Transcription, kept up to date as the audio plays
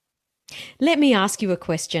Let me ask you a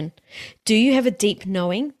question. Do you have a deep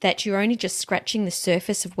knowing that you're only just scratching the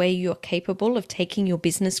surface of where you're capable of taking your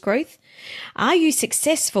business growth? Are you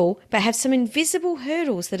successful but have some invisible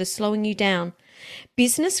hurdles that are slowing you down?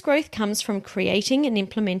 Business growth comes from creating and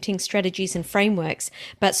implementing strategies and frameworks,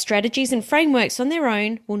 but strategies and frameworks on their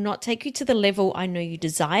own will not take you to the level I know you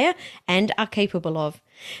desire and are capable of.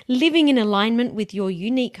 Living in alignment with your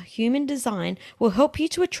unique human design will help you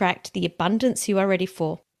to attract the abundance you are ready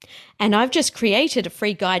for. And I've just created a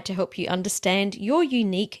free guide to help you understand your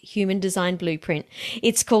unique human design blueprint.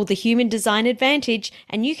 It's called the Human Design Advantage,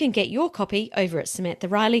 and you can get your copy over at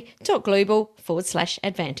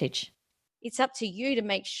samanthariley.global/advantage. It's up to you to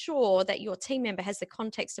make sure that your team member has the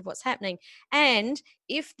context of what's happening. And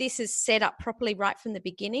if this is set up properly right from the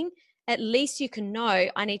beginning, at least you can know,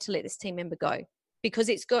 I need to let this team member go. Because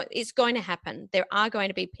it's going to happen. There are going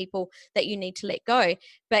to be people that you need to let go,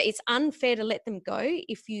 but it's unfair to let them go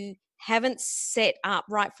if you haven't set up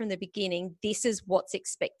right from the beginning, this is what's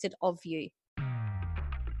expected of you.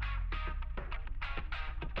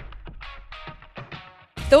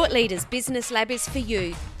 Thought Leaders Business Lab is for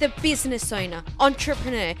you, the business owner,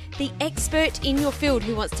 entrepreneur, the expert in your field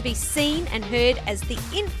who wants to be seen and heard as the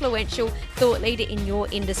influential thought leader in your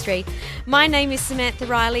industry. My name is Samantha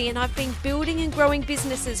Riley, and I've been building and growing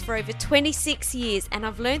businesses for over 26 years, and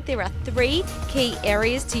I've learned there are 3 key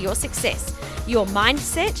areas to your success: your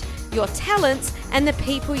mindset, your talents, and the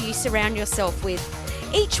people you surround yourself with.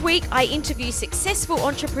 Each week, I interview successful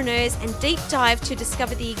entrepreneurs and deep dive to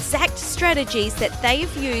discover the exact strategies that they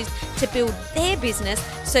have used to build their business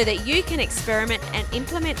so that you can experiment and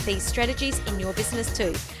implement these strategies in your business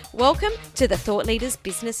too. Welcome to the Thought Leaders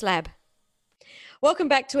Business Lab. Welcome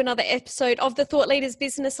back to another episode of the Thought Leaders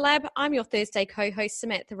Business Lab. I'm your Thursday co-host,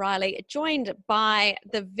 Samantha Riley, joined by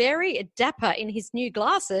the very dapper in his new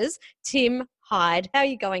glasses, Tim Hyde. How are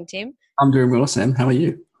you going, Tim? I'm doing well, Sam. How are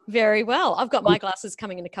you? Very well. I've got my glasses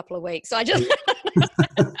coming in a couple of weeks. I just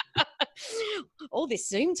all this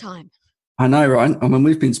Zoom time. I know, right? I mean,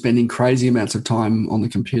 we've been spending crazy amounts of time on the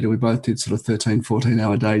computer. We both did sort of 13,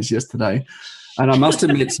 14-hour days yesterday. And I must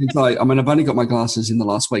admit, I've only got my glasses in the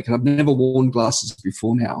last week, and I've never worn glasses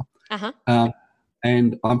before now.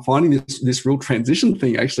 And I'm finding this real transition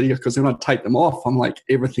thing, actually, because when I take them off, I'm like,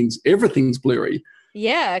 everything's blurry.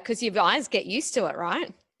 Yeah, because your eyes get used to it,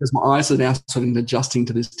 right? Because my eyes are now sort of adjusting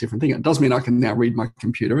to this different thing. It does mean I can now read my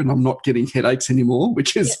computer and I'm not getting headaches anymore,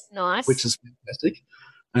 which is nice, which is fantastic.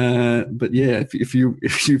 But yeah, if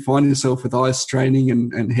you find yourself with eyes straining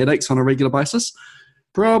and headaches on a regular basis,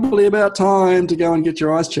 probably about time to go and get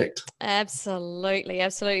your eyes checked. Absolutely.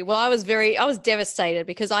 Well, I was devastated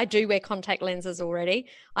because I do wear contact lenses already.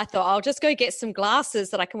 I thought I'll just go get some glasses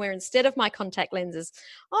that I can wear instead of my contact lenses.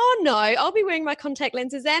 Oh no, I'll be wearing my contact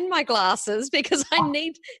lenses and my glasses because I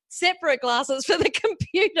need separate glasses for the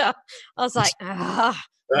computer. I was like, man.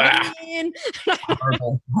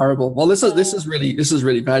 Horrible. Well, this is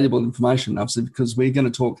really valuable information, obviously, because we're going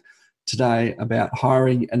to talk today about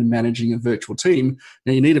hiring and managing a virtual team.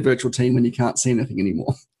 Now, you need a virtual team when you can't see anything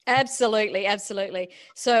anymore. Absolutely.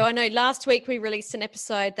 So I know last week we released an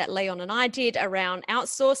episode that Leon and I did around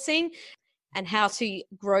outsourcing and how to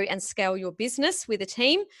grow and scale your business with a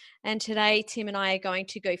team. And today, Tim and I are going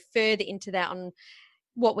to go further into that on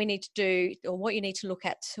what we need to do or what you need to look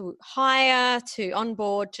at to hire, to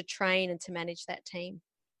onboard, to train, and to manage that team.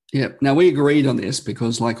 Yeah. Now, we agreed on this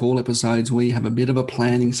because, like all episodes, we have a bit of a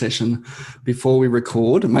planning session before we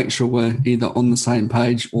record and make sure we're either on the same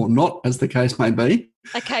page or not, as the case may be.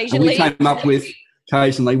 Occasionally. We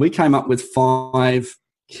came up with 5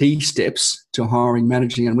 key steps to hiring,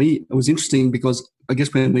 managing. And it was interesting because I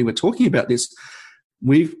guess when we were talking about this,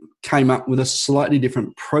 we came up with a slightly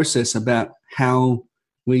different process about how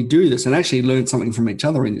we do this and actually learned something from each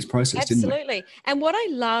other in this process, didn't we? Absolutely. And what I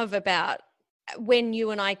love about when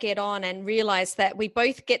you and I get on and realize that we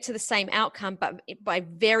both get to the same outcome, but by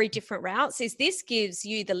very different routes, is this gives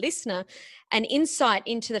you, the listener, an insight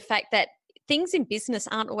into the fact that things in business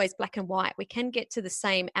aren't always black and white. We can get to the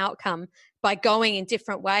same outcome by going in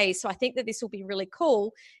different ways. So I think that this will be really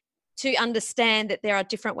cool to understand that there are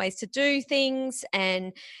different ways to do things,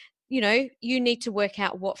 and, you need to work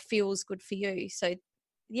out what feels good for you. So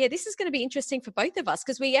yeah, this is going to be interesting for both of us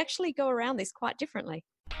because we actually go around this quite differently.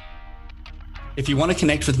 If you want to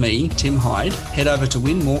connect with me, Tim Hyde, head over to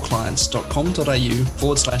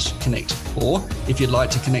winmoreclients.com.au/connect. Or if you'd like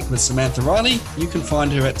to connect with Samantha Riley, you can find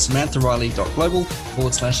her at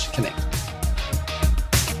samanthariley.global/connect.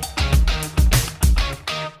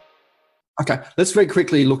 Okay, let's very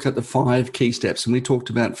quickly look at the 5 key steps. And we talked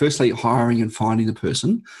about, firstly, hiring and finding the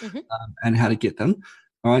person and how to get them.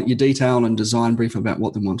 All right, your detail and design brief about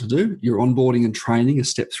what they want to do. Your onboarding and training is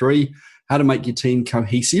step 3. How to make your team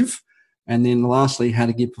cohesive. And then lastly, how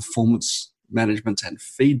to give performance management and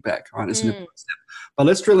feedback. Right, it's an important step. But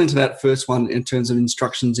let's drill into that first one in terms of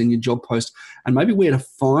instructions in your job post and maybe where to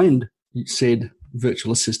find said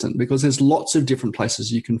virtual assistant, because there's lots of different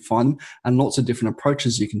places you can find them and lots of different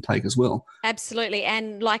approaches you can take as well. Absolutely.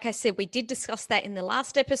 And like I said, we did discuss that in the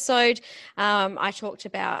last episode. I talked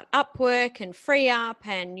about Upwork and FreeUp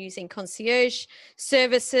and using concierge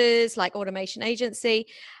services like Automation Agency.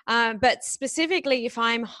 But specifically, if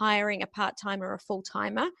I'm hiring a part-timer or a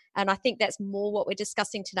full-timer, and I think that's more what we're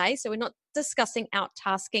discussing today. So we're not discussing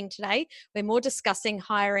out-tasking today. We're more discussing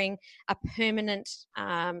hiring a permanent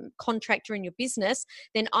contractor in your business.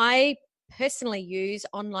 Then I personally use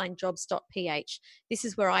onlinejobs.ph. This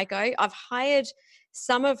is where I go. I've hired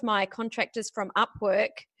some of my contractors from Upwork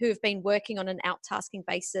who have been working on an out-tasking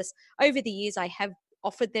basis. Over the years, I have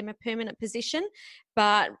offered them a permanent position,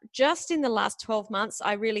 but just in the last 12 months,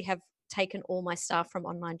 I really have taken all my staff from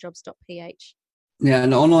onlinejobs.ph. Yeah,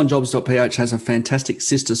 and onlinejobs.ph has a fantastic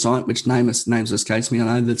sister site, which names escapes me. I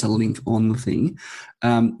know there's a link on the thing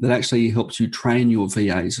that actually helps you train your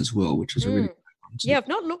VAs as well, which is a really yeah, I've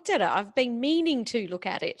not looked at it. I've been meaning to look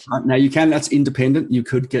at it. Now you can, that's independent. You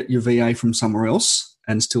could get your VA from somewhere else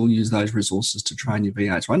and still use those resources to train your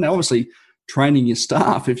VAs, right? Now, obviously, training your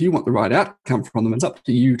staff, if you want the right outcome from them, it's up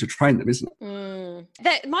to you to train them, isn't it?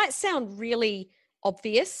 That might sound really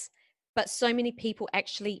obvious, but so many people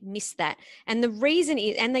actually miss that. And the reason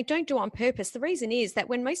is, and they don't do it on purpose, the reason is that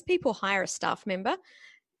when most people hire a staff member,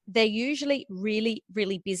 they're usually really,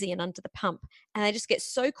 really busy and under the pump. And they just get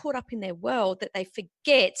so caught up in their world that they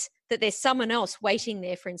forget that there's someone else waiting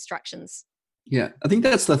there for instructions. Yeah, I think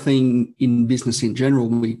that's the thing in business in general.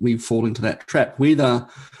 We fall into that trap. We either,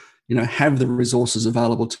 have the resources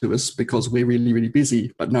available to us because we're really, really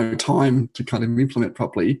busy, but no time to kind of implement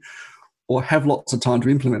properly, or have lots of time to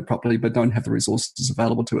implement properly, but don't have the resources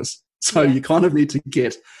available to us. So you kind of need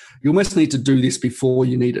you almost need to do this before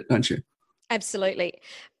you need it, don't you? Absolutely.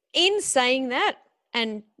 In saying that,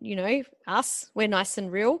 and us, we're nice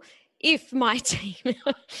and real. If my team,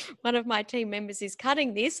 one of my team members is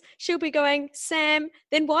cutting this, she'll be going, Sam,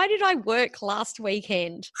 then why did I work last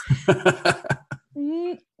weekend?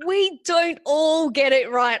 We don't all get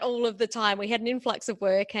it right all of the time. We had an influx of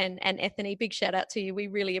work, and Anthony, big shout out to you. We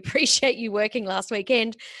really appreciate you working last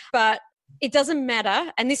weekend, but it doesn't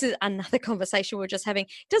matter. And this is another conversation we're just having.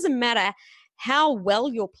 It doesn't matter how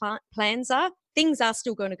well your plans are. Things are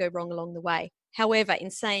still going to go wrong along the way. However, in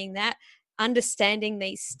saying that, understanding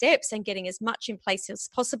these steps and getting as much in place as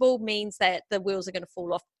possible means that the wheels are going to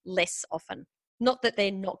fall off less often. Not that they're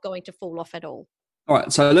not going to fall off at all. All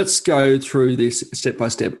right, so let's go through this step by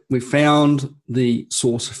step. We found the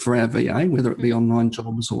source for our VA, whether it be Online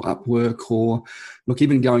Jobs or Upwork, or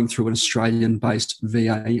even going through an Australian-based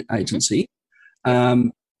VA agency.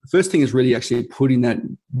 The first thing is really actually putting that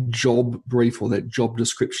job brief or that job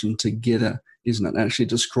description together, isn't it? Actually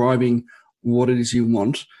describing what it is you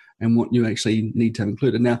want and what you actually need to have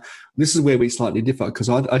included. Now, this is where we slightly differ, because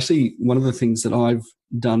I see one of the things that I've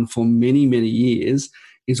done for many, many years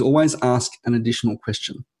is always ask an additional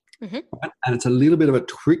question. Right? And it's a little bit of a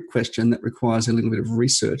trick question that requires a little bit of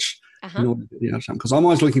research in order to get the outcome, because I'm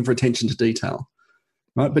always looking for attention to detail.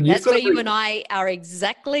 Right, but that's where you and I are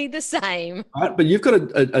exactly the same. Right, but you've got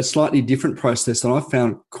a slightly different process that I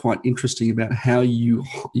found quite interesting about how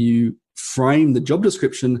you frame the job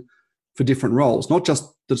description for different roles, not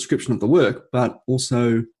just the description of the work, but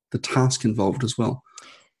also the task involved as well.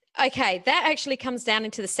 Okay, that actually comes down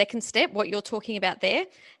into the second step, what you're talking about there.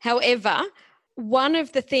 However, one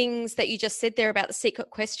of the things that you just said there about the secret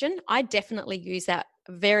question, I definitely use that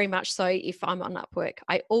very much so if I'm on Upwork.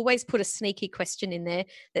 I always put a sneaky question in there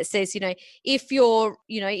that says, if you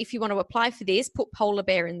want to apply for this, put polar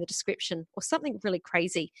bear in the description or something really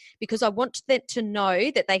crazy, because I want them to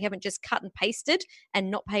know that they haven't just cut and pasted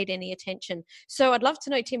and not paid any attention. So I'd love to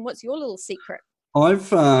know, Tim, what's your little secret?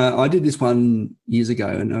 I did this one years ago,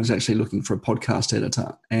 and I was actually looking for a podcast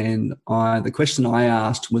editor, and the question I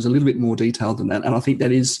asked was a little bit more detailed than that. And I think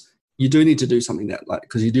that is, you do need to do something that,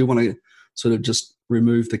 because you do want to sort of just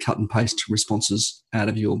remove the cut and paste responses out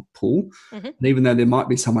of your pool. And even though there might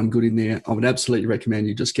be someone good in there, I would absolutely recommend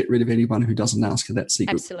you just get rid of anyone who doesn't ask for that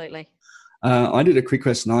secret. Absolutely. I did a quick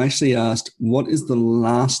question. I actually asked, what is the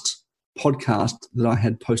last podcast that I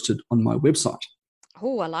had posted on my website?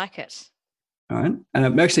 Oh, I like it. All right. And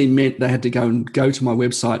it actually meant they had to go to my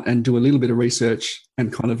website and do a little bit of research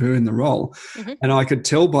and kind of earn the role. And I could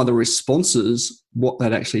tell by the responses what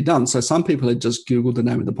they'd actually done. So some people had just Googled the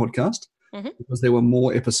name of the podcast because there were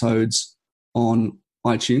more episodes on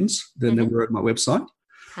iTunes than there were at my website.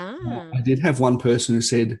 I did have one person who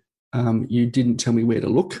said, you didn't tell me where to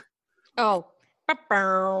look. Oh.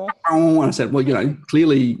 And I said, well,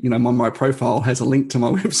 clearly, my profile has a link to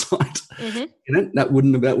my website.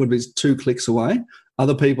 That would be 2 clicks away.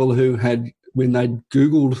 Other people who had, when they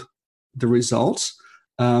Googled the results,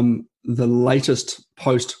 the latest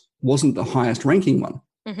post wasn't the highest ranking one.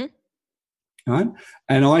 Right?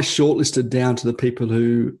 And I shortlisted down to the people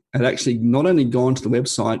who had actually not only gone to the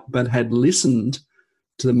website, but had listened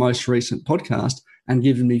to the most recent podcast and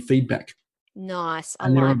given me feedback. Nice.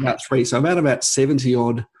 And there were about 3. So about 70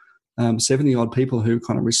 odd people who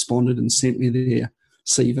kind of responded and sent me their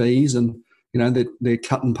CVs and, their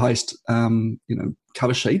cut and paste,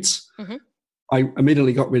 cover sheets. I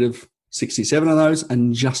immediately got rid of 67 of those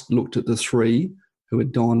and just looked at the 3 who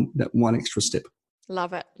had gone that one extra step.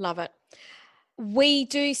 Love it. Love it. We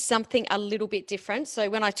do something a little bit different. So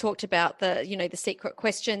when I talked about the secret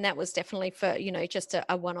question, that was definitely for, just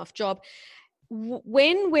a one-off job.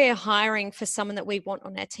 When we're hiring for someone that we want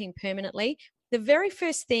on our team permanently, the very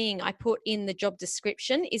first thing I put in the job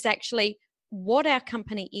description is actually what our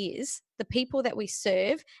company is, the people that we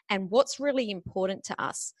serve, and what's really important to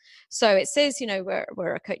us. So it says,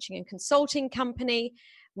 we're a coaching and consulting company.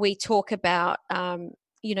 We talk about,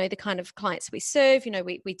 the kind of clients we serve.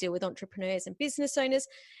 We deal with entrepreneurs and business owners.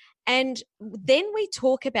 And then we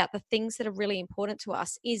talk about the things that are really important to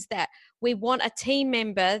us is that we want a team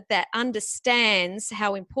member that understands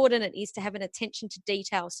how important it is to have an attention to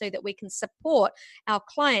detail so that we can support our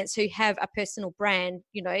clients who have a personal brand,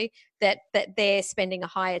 that they're spending a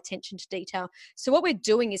high attention to detail. So what we're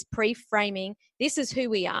doing is pre-framing, this is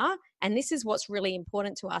who we are and this is what's really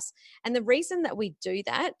important to us. And the reason that we do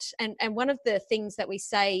that, and one of the things that we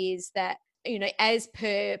say is that, as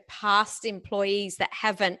per past employees that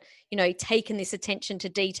haven't, taken this attention to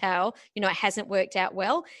detail, it hasn't worked out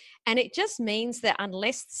well. And it just means that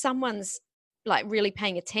unless someone's like really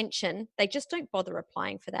paying attention, they just don't bother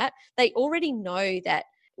applying for that. They already know that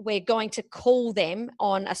we're going to call them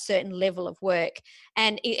on a certain level of work.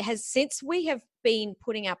 And it has, since we have been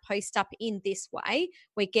putting our post up in this way,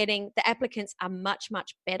 we're getting, the applicants are much,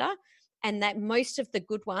 much better. And that most of the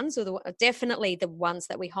good ones, or definitely the ones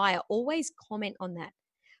that we hire, always comment on that.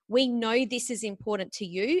 We know this is important to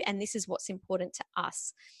you and this is what's important to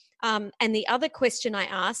us. And the other question I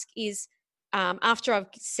ask is, after I've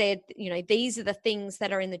said, these are the things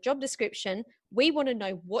that are in the job description, we want to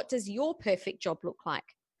know, what does your perfect job look like?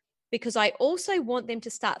 Because I also want them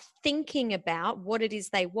to start thinking about what it is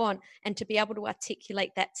they want and to be able to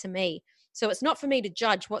articulate that to me. So it's not for me to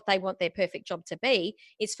judge what they want their perfect job to be.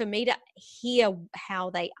 It's for me to hear how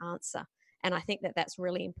they answer. And I think that that's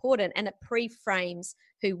really important. And it pre-frames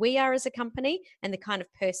who we are as a company and the kind of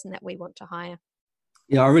person that we want to hire.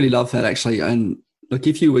 Yeah, I really love that actually. And look,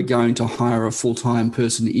 if you were going to hire a full-time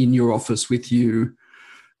person in your office with you,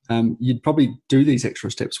 you'd probably do these extra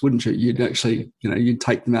steps, wouldn't you? You'd actually, you'd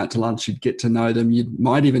take them out to lunch, you'd get to know them. You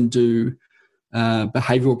might even do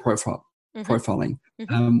behavioral profiling,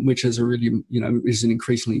 which is a really, is an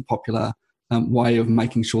increasingly popular way of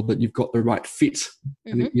making sure that you've got the right fit.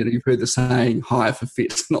 And, you've heard the saying, hire for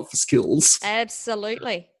fit, not for skills.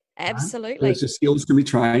 Absolutely. Absolutely. Whereas your skills can be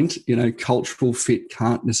trained, cultural fit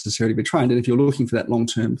can't necessarily be trained. And if you're looking for that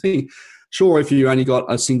long-term thing, sure, if you only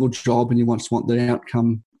got a single job and you just want the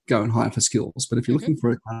outcome, go and hire for skills. But if you're looking for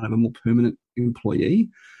a kind of a more permanent employee,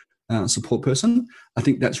 support person, I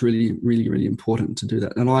think that's really, really, really important to do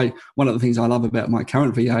that. And one of the things I love about my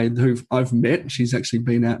current VA who I've met, she's actually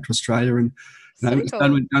been out to Australia and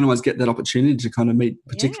don't always get that opportunity to kind of meet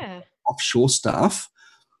particular offshore staff,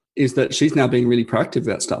 is that she's now being really proactive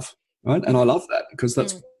about stuff, right? And I love that because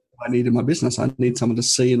that's what I need in my business. I need someone to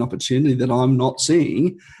see an opportunity that I'm not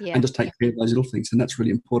seeing and just take care of those little things. And that's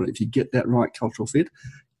really important. If you get that right cultural fit,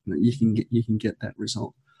 you can get that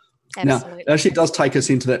result. Absolutely. Now, it actually does take us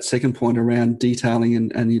into that second point around detailing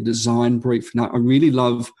and your design brief. Now, I really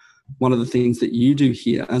love one of the things that you do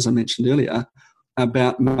here, as I mentioned earlier,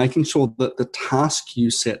 about making sure that the task you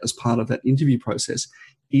set as part of that interview process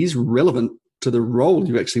is relevant to the role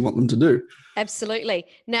you actually want them to do. Absolutely.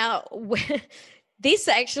 Now, this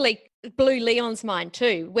actually blew Leon's mind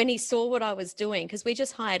too when he saw what I was doing, because we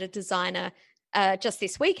just hired a designer just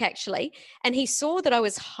this week actually, and he saw that I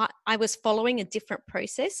was following a different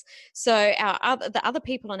process. So the other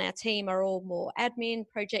people on our team are all more admin,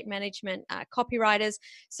 project management, copywriters.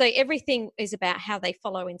 So everything is about how they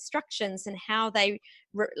follow instructions and how they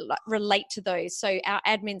relate to those. So our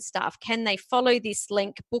admin staff, can they follow this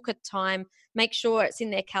link, book a time, make sure it's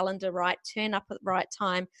in their calendar right, turn up at the right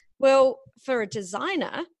time? Well, for a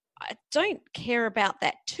designer, I don't care about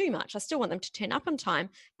that too much. I still want them to turn up on time,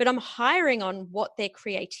 but I'm hiring on what their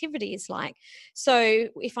creativity is like. So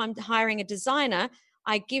if I'm hiring a designer,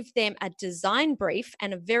 I give them a design brief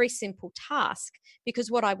and a very simple task, because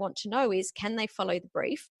what I want to know is, can they follow the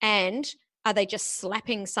brief, and are they just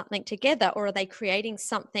slapping something together, or are they creating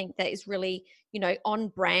something that is really, on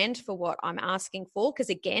brand for what I'm asking for? Because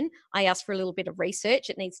again, I ask for a little bit of research.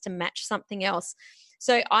 It needs to match something else.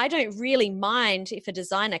 So I don't really mind if a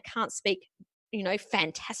designer can't speak,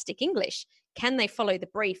 fantastic English. Can they follow the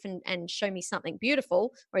brief and show me something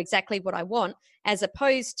beautiful or exactly what I want, as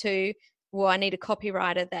opposed to, well, I need a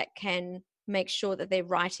copywriter that can make sure that they're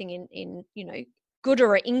writing in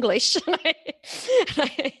gooder English.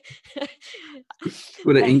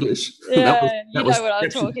 Good at English. Yeah, you know what I'm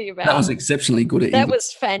talking about. That was exceptionally good at English. That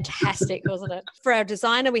was fantastic, wasn't it? For our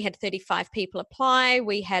designer, we had 35 people apply.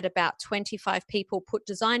 We had about 25 people put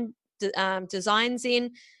designs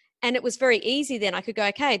in. And it was very easy then. I could go,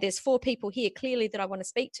 okay, there's 4 people here clearly that I want to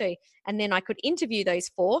speak to. And then I could interview those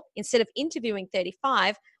 4 instead of interviewing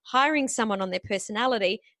 35, hiring someone on their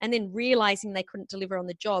personality and then realizing they couldn't deliver on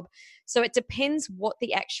the job. So it depends what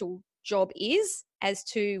the actual job is as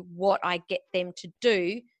to what I get them to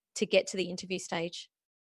do to get to the interview stage.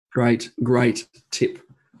 Great tip.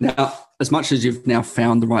 Now, as much as you've now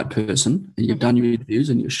found the right person and you've done your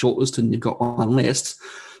interviews and you're shortlisted and you've got one list,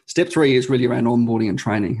 step 3 is really around onboarding and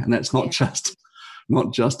training. And that's not just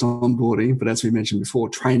onboarding, but as we mentioned before,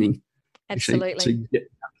 training. Absolutely. To get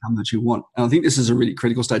the outcome that you want. And I think this is a really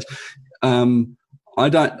critical stage. I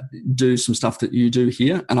don't do some stuff that you do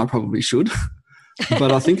here, and I probably should.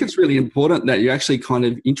 But I think it's really important that you actually kind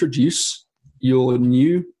of introduce your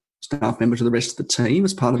new staff member to the rest of the team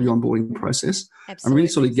as part of your onboarding process. Absolutely. And really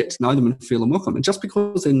sort of get to know them and feel them welcome. And just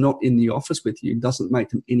because they're not in the office with you doesn't make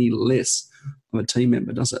them any less of a team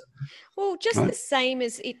member, does it? Well, just right. The same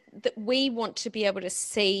as it that we want to be able to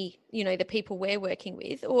see, the people we're working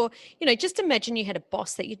with, or, just imagine you had a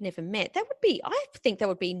boss that you'd never met. I think that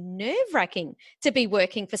would be nerve-wracking to be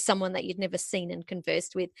working for someone that you'd never seen and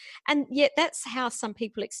conversed with. And yet that's how some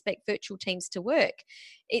people expect virtual teams to work.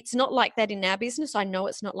 It's not like that in our business. I know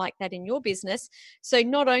it's not like that in your business. So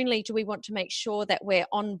not only do we want to make sure that we're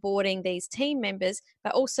onboarding these team members,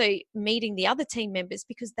 but also meeting the other team members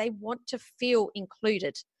because they want to feel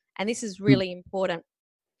included. And this is really important.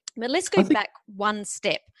 But let's go back one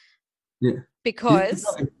step. Yeah. Because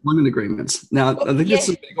employment agreements. Now, I think that's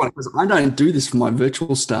a big one, because I don't do this for my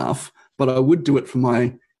virtual staff, but I would do it for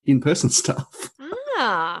my in-person staff.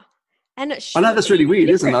 And I know that's really weird,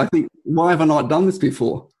 isn't it? I think, why have I not done this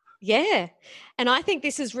before? Yeah. And I think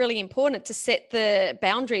this is really important to set the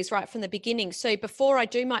boundaries right from the beginning. So before I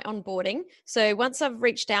do my onboarding, so once I've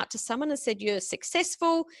reached out to someone and said, you're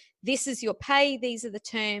successful, this is your pay, these are the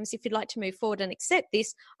terms. If you'd like to move forward and accept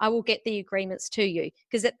this, I will get the agreements to you.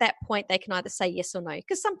 Because at that point, they can either say yes or no.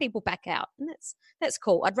 Because some people back out, and that's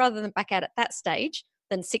cool. I'd rather them back out at that stage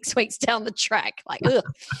than 6 weeks down the track. Like,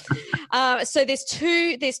 ugh. So there's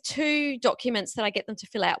two documents that I get them to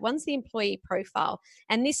fill out. One's the employee profile,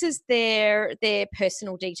 and this is their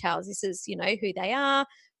personal details. This is, who they are,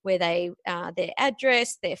 where they their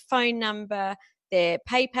address, their phone number, their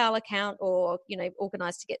PayPal account, or,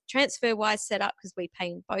 organised to get TransferWise set up because we pay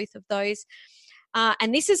in both of those.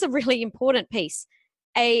 And this is a really important piece.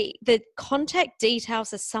 The contact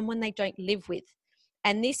details of someone they don't live with.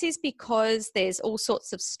 And this is because there's all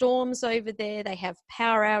sorts of storms over there. They have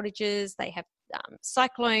power outages. They have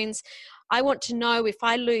cyclones. I want to know, if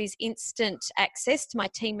I lose instant access to my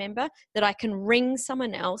team member, that I can ring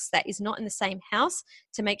someone else that is not in the same house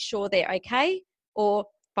to make sure they're okay, or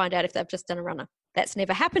find out if they've just done a runner. That's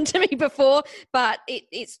never happened to me before, but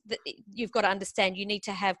you've got to understand, you need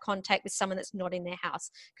to have contact with someone that's not in their house,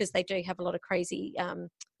 because they do have a lot of crazy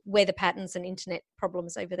weather patterns and internet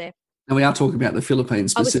problems over there. And we are talking about the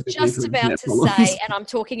Philippines specifically. I was just about to say, and I'm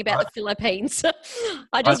talking about the Philippines.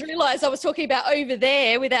 I just realised I was talking about over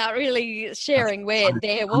there without really sharing where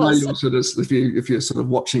there was. I know you're sort of, if you're sort of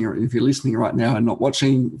watching, or if you're listening right now and not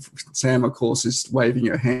watching, Sam, of course, is waving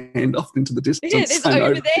her hand off into the distance. Yeah, it's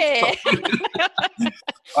over there.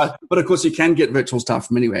 But of course, you can get virtual staff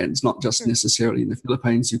from anywhere. It's not just necessarily in the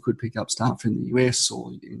Philippines. You could pick up staff in the US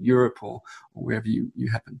or in Europe, or wherever you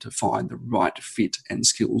happen to find the right fit and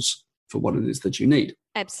skills for what it is that you need.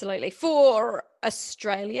 Absolutely. For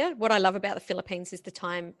Australia, what I love about the Philippines is the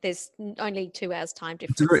time. There's only 2 hours time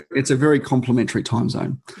difference. It's a very complementary time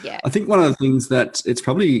zone. Yeah. I think one of the things that it's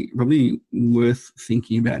probably worth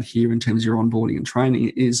thinking about here in terms of your onboarding and training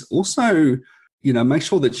is also, make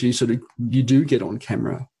sure that you do get on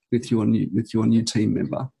camera with your new team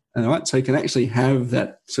member. All right, so you can actually have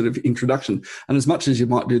that sort of introduction. And as much as you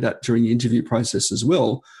might do that during the interview process as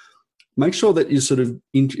well, make sure that you sort of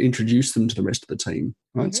introduce them to the rest of the team,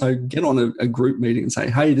 right? So get on a group meeting and say,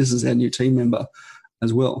 hey, this is our new team member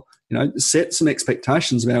as well. Set some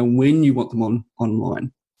expectations about when you want them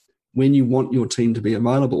online, when you want your team to be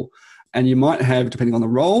available. And you might have, depending on the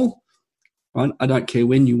role, right? I don't care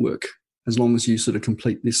when you work, as long as you sort of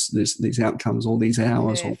complete these outcomes or these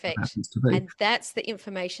hours. Perfect. Or what happens to be. And that's the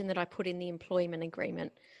information that I put in the employment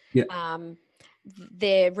agreement. Yeah.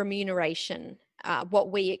 Their remuneration,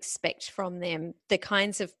 what we expect from them, the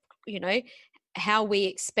kinds of, how we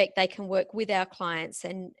expect they can work with our clients,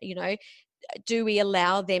 and, do we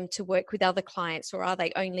allow them to work with other clients, or are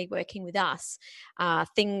they only working with us?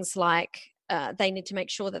 Things like they need to make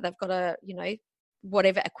sure that they've got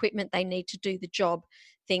whatever equipment they need to do the job.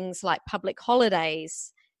 Things like public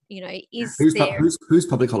holidays, who's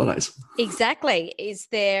public holidays? Exactly. Is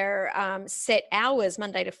there set hours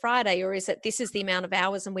Monday to Friday, or is it this is the amount of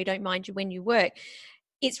hours and we don't mind you when you work?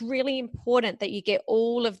 It's really important that you get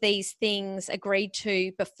all of these things agreed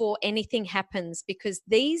to before anything happens, because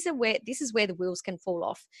this is where the wheels can fall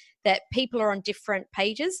off, that people are on different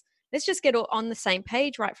pages. Let's just get on the same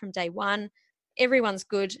page right from day one. Everyone's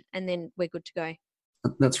good, and then we're good to go.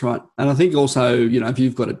 That's right. And I think also, if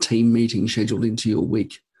you've got a team meeting scheduled into your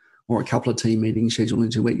week, or a couple of team meetings scheduled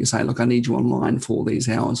into a week, you say, look, I need you online for these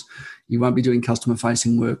hours. You won't be doing customer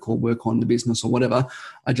facing work or work on the business or whatever.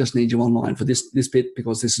 I just need you online for this bit,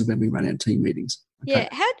 because this is when we run our team meetings. Okay?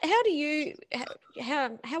 Yeah.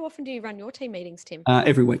 How often do you run your team meetings, Tim?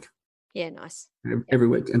 Every week. Yeah, nice. Every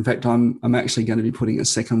week. In fact, I'm actually going to be putting a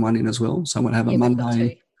second one in as well. So I'm going to have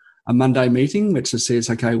a Monday meeting, which just says,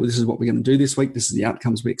 okay, well, this is what we're going to do this week. This is the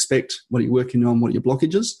outcomes we expect. What are you working on? What are your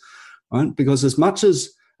blockages? Right? Because as much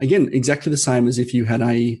as, again, exactly the same as if you had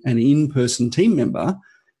an in-person team member,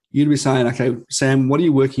 you'd be saying, okay, Sam, what are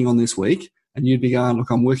you working on this week? And you'd be going, look,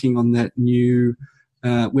 I'm working on that new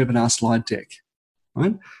webinar slide deck,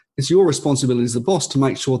 right? It's your responsibility as the boss to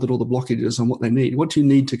make sure that all the blockages and what they need. What do you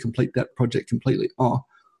need to complete that project completely? Oh,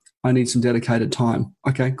 I need some dedicated time.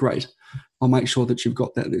 Okay, great. I'll make sure that you've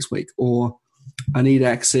got that this week. Or I need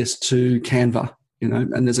access to Canva,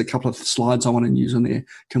 and there's a couple of slides I want to use on there.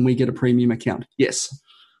 Can we get a premium account? Yes.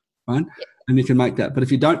 Right? Yep. And you can make that. But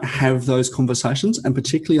if you don't have those conversations, and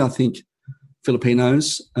particularly I think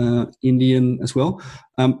Filipinos, Indian as well,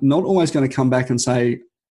 not always going to come back and say,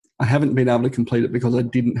 I haven't been able to complete it because I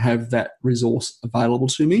didn't have that resource available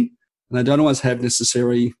to me. And they don't always have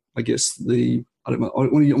necessary, I guess, I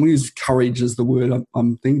want to use courage as the word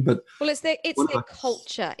I'm thinking, but it's their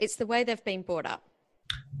culture. It's the way they've been brought up.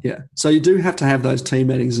 Yeah. So you do have to have those team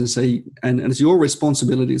meetings and it's your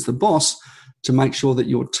responsibility as the boss to make sure that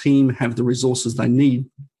your team have the resources they need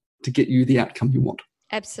to get you the outcome you want.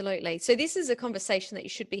 Absolutely. So this is a conversation that you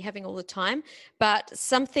should be having all the time, but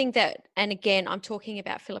something that, and again, I'm talking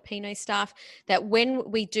about Filipino staff, that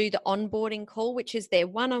when we do the onboarding call, which is their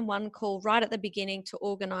one-on-one call right at the beginning to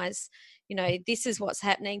organize, this is what's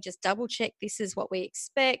happening, just double check, this is what we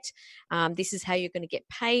expect. This is how you're going to get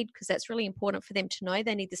paid, because that's really important for them to know.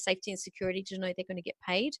 They need the safety and security to know they're going to get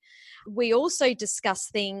paid. We also discuss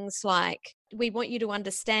things like, we want you to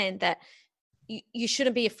understand that you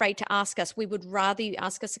shouldn't be afraid to ask us. We would rather you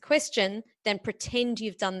ask us a question than pretend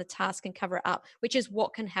you've done the task and cover it up, which is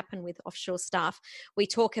what can happen with offshore staff. We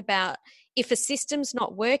talk about if a system's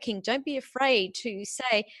not working, don't be afraid to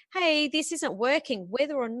say, hey, this isn't working,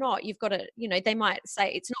 whether or not you've got to, they might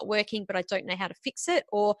say it's not working, but I don't know how to fix it,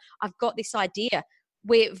 or I've got this idea.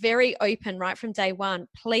 We're very open right from day one.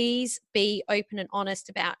 Please be open and honest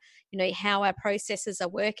about, how our processes are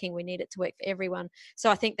working. We need it to work for everyone. So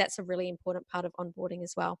I think that's a really important part of onboarding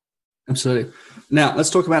as well. Absolutely. Now let's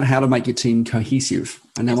talk about how to make your team cohesive.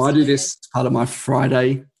 And now I do this as part of my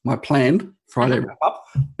planned Friday wrap up.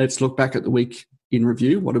 Let's look back at the week in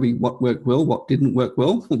review. What worked well? What didn't work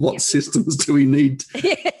well? What systems do we need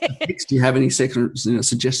to fix? Do you have any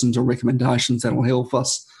suggestions or recommendations that will help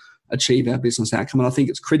us achieve our business outcome? And I think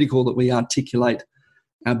it's critical that we articulate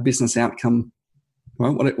our business outcome.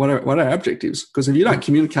 Right? What are our objectives? Because if you don't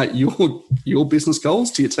communicate your business goals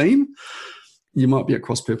to your team, you might be at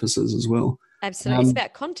cross purposes as well. Absolutely. It's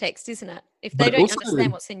about context, isn't it? If they don't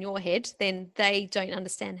understand what's in your head, then they don't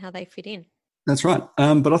understand how they fit in. That's right.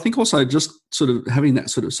 But I think also just sort of having that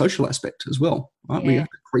sort of social aspect as well. Right? Yeah. We have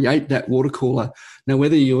to create that water cooler. Now,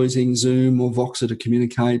 whether you're using Zoom or Voxer to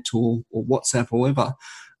communicate or WhatsApp or whatever,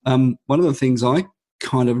 one of the things I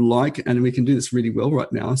kind of like, and we can do this really well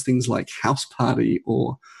right now, is things like House Party,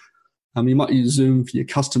 or you might use Zoom for your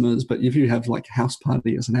customers, but if you have like House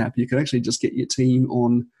Party as an app, you can actually just get your team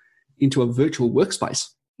into a virtual workspace.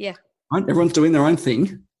 Yeah. Right? Everyone's doing their own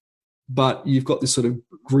thing, but you've got this sort of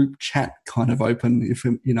group chat kind of open,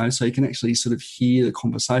 so you can actually sort of hear the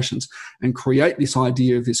conversations and create this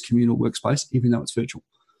idea of this communal workspace, even though it's virtual.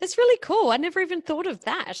 That's really cool. I never even thought of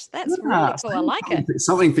that. That's really cool. I like it.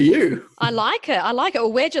 Something for you. I like it.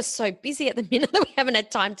 Well, we're just so busy at the minute that we haven't had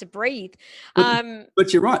time to breathe.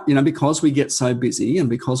 But you're right. Because we get so busy and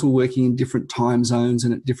because we're working in different time zones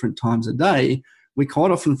and at different times a day, we quite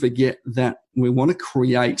often forget that we want to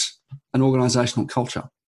create an organizational culture.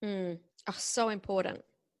 Oh, so important.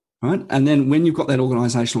 Right. And then when you've got that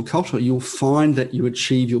organizational culture, you'll find that you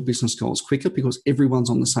achieve your business goals quicker because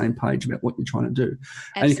everyone's on the same page about what you're trying to do.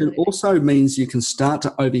 Absolutely. And it can also means you can start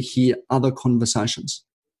to overhear other conversations.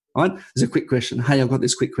 Right. There's a quick question. Hey, I've got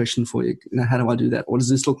this quick question for you. How do I do that? Or does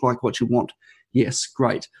this look like what you want? Yes,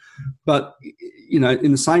 great. But,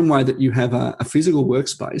 in the same way that you have a physical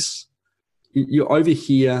workspace, you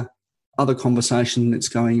overhear other conversation that's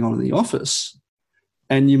going on in the office.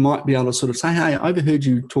 And you might be able to sort of say, hey, I overheard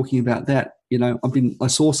you talking about that. I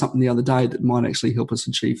saw something the other day that might actually help us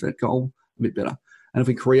achieve that goal a bit better. And if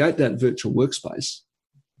we create that virtual workspace,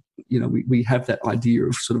 we have that idea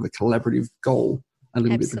of sort of a collaborative goal a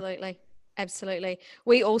little bit. Absolutely.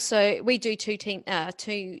 We do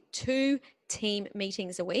two team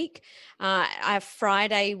meetings a week.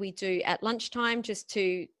 Friday we do at lunchtime just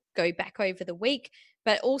to go back over the week.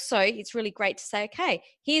 But also it's really great to say, okay,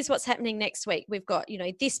 here's what's happening next week. We've got,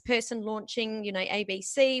 this person launching,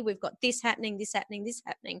 ABC. We've got this happening.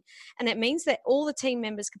 And it means that all the team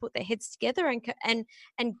members can put their heads together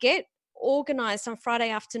and get organized on Friday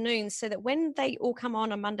afternoons so that when they all come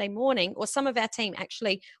on Monday morning, or some of our team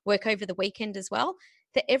actually work over the weekend as well,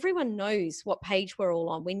 that everyone knows what page we're all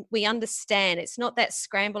on. We understand. It's not that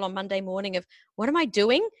scramble on Monday morning of what am I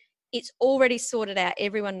doing? It's already sorted out.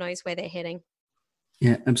 Everyone knows where they're heading.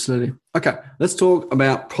 Yeah, absolutely. Okay, let's talk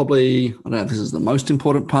about probably, I don't know if this is the most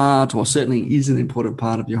important part or certainly is an important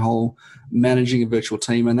part of your whole managing a virtual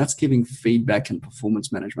team, and that's giving feedback and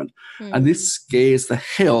performance management. And this scares the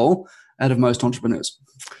hell out of most entrepreneurs.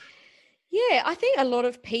 Yeah, I think a lot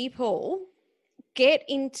of people get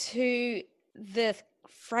into the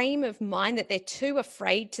frame of mind that they're too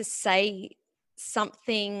afraid to say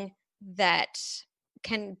something that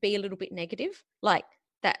can be a little bit negative, like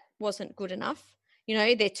that wasn't good enough.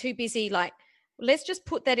 They're too busy, like, let's just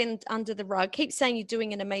put that in under the rug, keep saying you're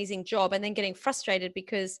doing an amazing job and then getting frustrated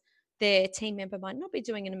because their team member might not be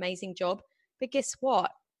doing an amazing job. But guess what?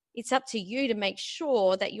 It's up to you to make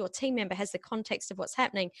sure that your team member has the context of what's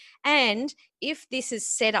happening. And if this is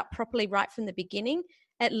set up properly right from the beginning,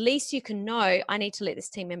 at least you can know, I need to let this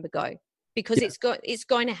team member go. Because it's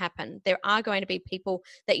going to happen. There are going to be people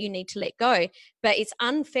that you need to let go. But it's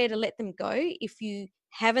unfair to let them go if you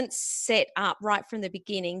haven't set up right from the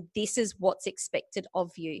beginning, this is what's expected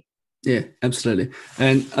of you. Yeah, absolutely.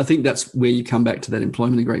 And I think that's where you come back to that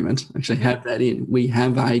employment agreement, actually have that in. We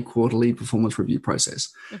have a quarterly performance review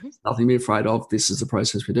process. Nothing to be afraid of. This is the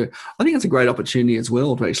process we do. I think it's a great opportunity as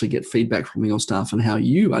well to actually get feedback from your staff and how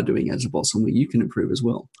you are doing as a boss and where you can improve as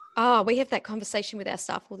well. Oh, we have that conversation with our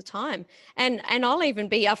staff all the time. And I'll even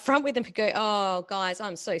be upfront with them and go, oh, guys,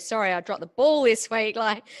 I'm so sorry. I dropped the ball this week.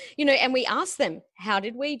 And we ask them, how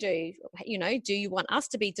did we do? Do you want us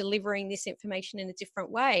to be delivering this information in a different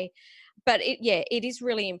way? But it is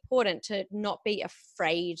really important to not be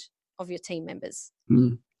afraid of your team members.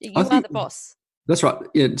 You are the boss. That's right.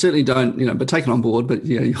 Yeah, certainly don't, but take it on board. But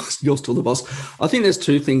yeah, you're still the boss. I think there's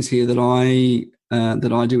two things here that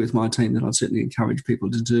I do with my team that I'd certainly encourage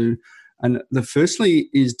people to do. And the firstly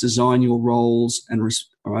is design your roles and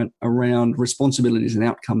around responsibilities and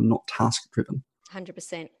outcome, not task driven.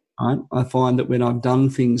 100%. Right? I find that when I've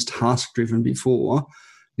done things task driven before,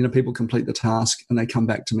 people complete the task and they come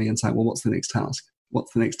back to me and say, well, what's the next task?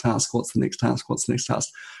 What's the next task? What's the next task? What's the next task?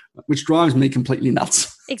 Which drives me completely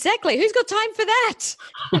nuts. Exactly. Who's got time for that?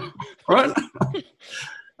 Right.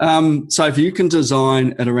 So if you can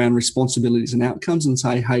design it around responsibilities and outcomes and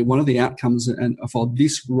say, hey, one of the outcomes and for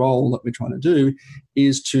this role that we're trying to do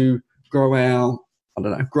is to grow our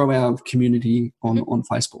community on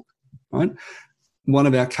Facebook, right? One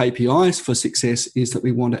of our KPIs for success is that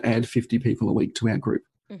we want to add 50 people a week to our group.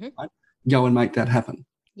 Right? Go and make that happen.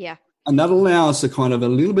 Yeah. And that allows the kind of a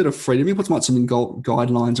little bit of freedom. You put some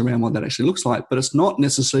guidelines around what that actually looks like, but it's not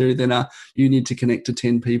necessarily then you need to connect to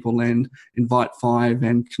 10 people and invite 5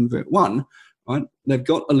 and convert 1, right? They've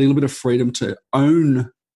got a little bit of freedom to own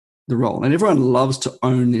the role, and everyone loves to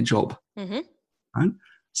own their job, right?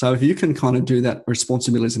 So if you can kind of do that,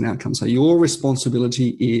 responsibilities and outcomes. So your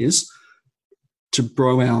responsibility is to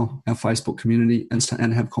grow our Facebook community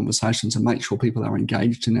and have conversations and make sure people are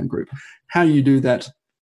engaged in our group. How you do that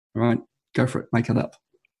right? Go for it. Make it up.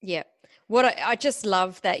 Yeah. What I just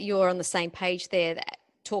love that you're on the same page there, that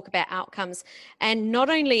talk about outcomes. And not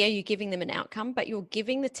only are you giving them an outcome, but you're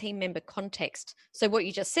giving the team member context. So what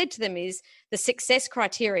you just said to them is the success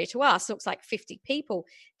criteria to us looks like 50 people.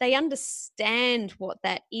 They understand what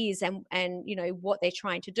that is and you know what they're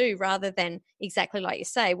trying to do, rather than exactly like you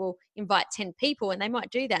say, well, invite 10 people, and they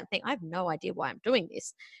might do that and think, I have no idea why I'm doing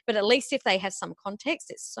this. But at least if they have some context,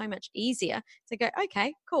 it's so much easier to go,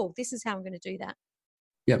 okay, cool, this is how I'm going to do that.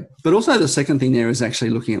 Yeah. But also the second thing there is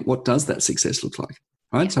actually looking at what does that success look like,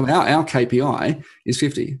 right? Yeah. So our KPI is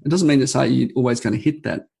 50. It doesn't mean to say you're always going to hit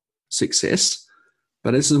that success,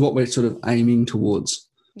 but this is what we're sort of aiming towards.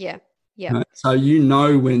 Yeah. Yeah. Right? So you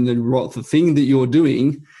know when the thing that you're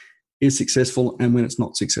doing is successful and when it's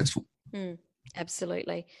not successful.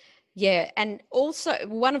 Absolutely. Yeah. And also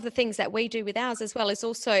one of the things that we do with ours as well,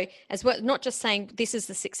 not just saying this is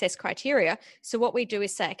the success criteria. So what we do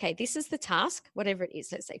is say, okay, this is the task, whatever it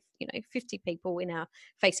is, let's say, 50 people in our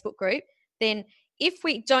Facebook group. Then if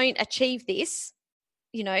we don't achieve this,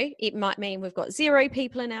 it might mean we've got 0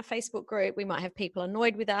 people in our Facebook group. We might have people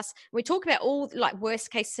annoyed with us. We talk about all like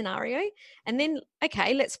worst case scenario, and then,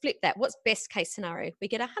 okay, let's flip that. What's best case scenario? We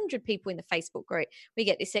get 100 people in the Facebook group. We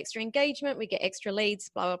get this extra engagement. We get extra leads,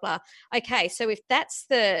 blah, blah, blah. Okay. So if that's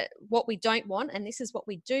what we don't want, and this is what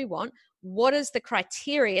we do want, what is the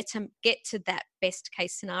criteria to get to that best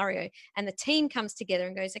case scenario? And the team comes together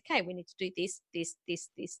and goes, okay, we need to do this, this, this,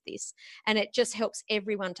 this, this. And it just helps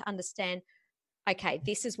everyone to understand, okay,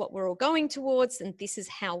 this is what we're all going towards, and this is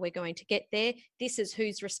how we're going to get there. This is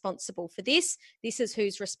who's responsible for this. This is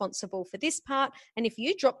who's responsible for this part. And if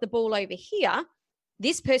you drop the ball over here,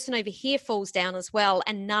 this person over here falls down as well,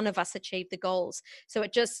 and none of us achieve the goals. So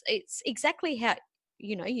it's exactly how,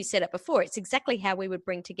 you said it before, it's exactly how we would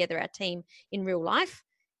bring together our team in real life.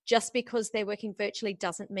 Just because they're working virtually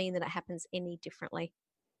doesn't mean that it happens any differently.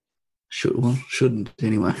 Shouldn't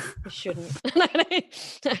anyway. It shouldn't.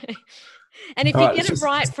 And if you get it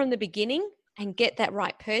right from the beginning and get that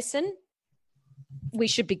right person, we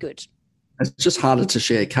should be good. It's just harder to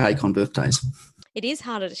share cake on birthdays. It is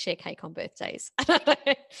harder to share cake on birthdays,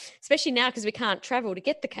 especially now because we can't travel to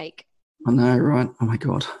get the cake. I know, right? Oh my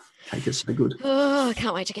God, cake is so good. Oh, I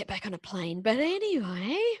can't wait to get back on a plane. But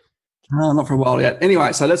anyway. Not for a while yet.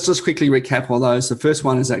 Anyway, so let's just quickly recap all those. The first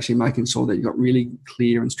one is actually making sure that you've got really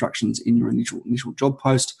clear instructions in your initial job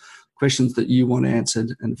post, questions that you want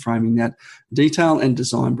answered, and framing that. Detail and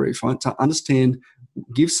design brief, right? To understand,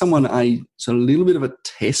 give someone a little bit of a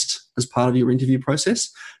test as part of your interview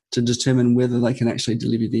process to determine whether they can actually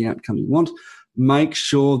deliver the outcome you want. Make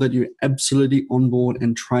sure that you're absolutely on board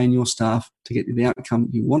and train your staff to get the outcome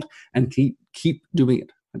you want, and keep doing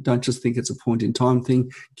it. Don't just think it's a point in time thing.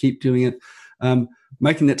 Keep doing it.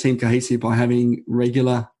 Making that team cohesive by having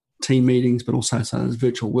regular team meetings, but also those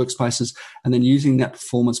virtual workspaces, and then using that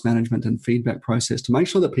performance management and feedback process to make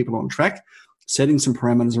sure that people are on track, setting some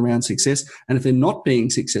parameters around success. And if they're not being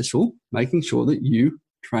successful, making sure that you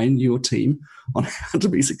train your team on how to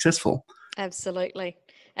be successful. Absolutely.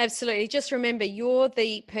 Absolutely. Just remember, you're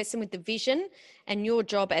the person with the vision, and your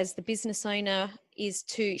job as the business owner is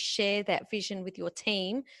to share that vision with your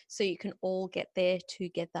team so you can all get there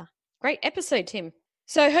together. Great episode, Tim.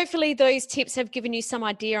 So hopefully those tips have given you some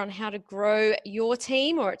idea on how to grow your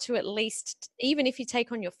team, or to at least, even if you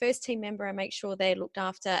take on your first team member, and make sure they're looked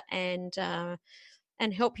after and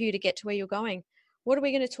help you to get to where you're going. What are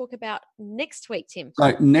we going to talk about next week, Tim?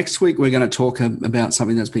 So next week, we're going to talk about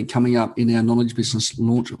something that's been coming up in our Knowledge Business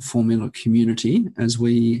Launch Formula community as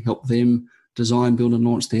we help them design, build and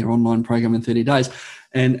launch their online program in 30 days.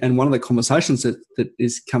 And one of the conversations that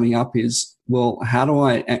is coming up is, well, how do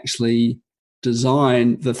I actually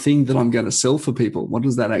design the thing that I'm going to sell for people? What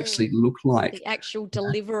does that actually look like? The actual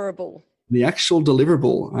deliverable. The actual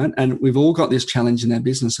deliverable, right? And we've all got this challenge in our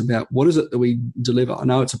business about what is it that we deliver. I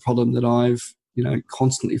know it's a problem that I've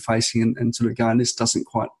constantly facing and sort of going, this doesn't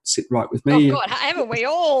quite sit right with me. Oh God, haven't we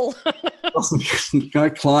all?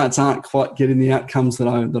 Clients aren't quite getting the outcomes that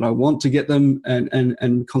I want to get them,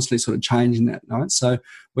 and constantly sort of changing that, right? So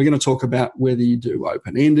we're going to talk about whether you do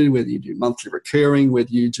open-ended, whether you do monthly recurring, whether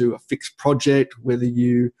you do a fixed project, whether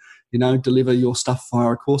you deliver your stuff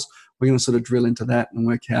via a course. We're going to sort of drill into that and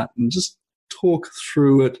work out and just talk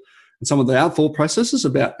through it and some of the thought processes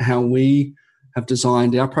about how we have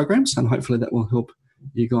designed our programs, and hopefully that will help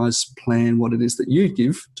you guys plan what it is that you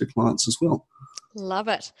give to clients as well. Love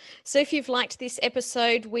it. So if you've liked this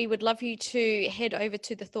episode, we would love you to head over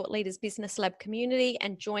to the Thought Leaders Business Lab community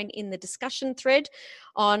and join in the discussion thread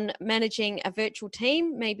on managing a virtual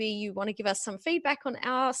team. Maybe you want to give us some feedback on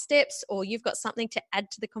our steps, or you've got something to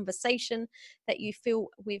add to the conversation that you feel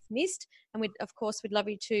we've missed. And we'd love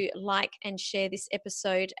you to like and share this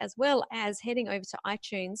episode, as well as heading over to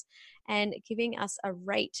iTunes and giving us a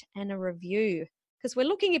rate and a review, because we're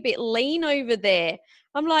looking a bit lean over there.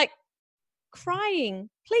 I'm like, crying.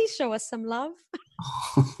 Please show us some love.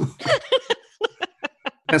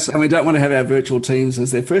 Yes, and we don't want to have our virtual teams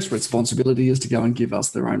as their first responsibility is to go and give us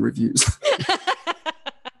their own reviews.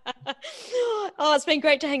 Oh, it's been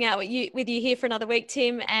great to hang out with you here for another week,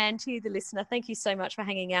 Tim, and to you, the listener. Thank you so much for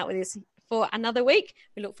hanging out with us for another week.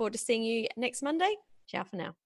 We look forward to seeing you next Monday. Ciao for now.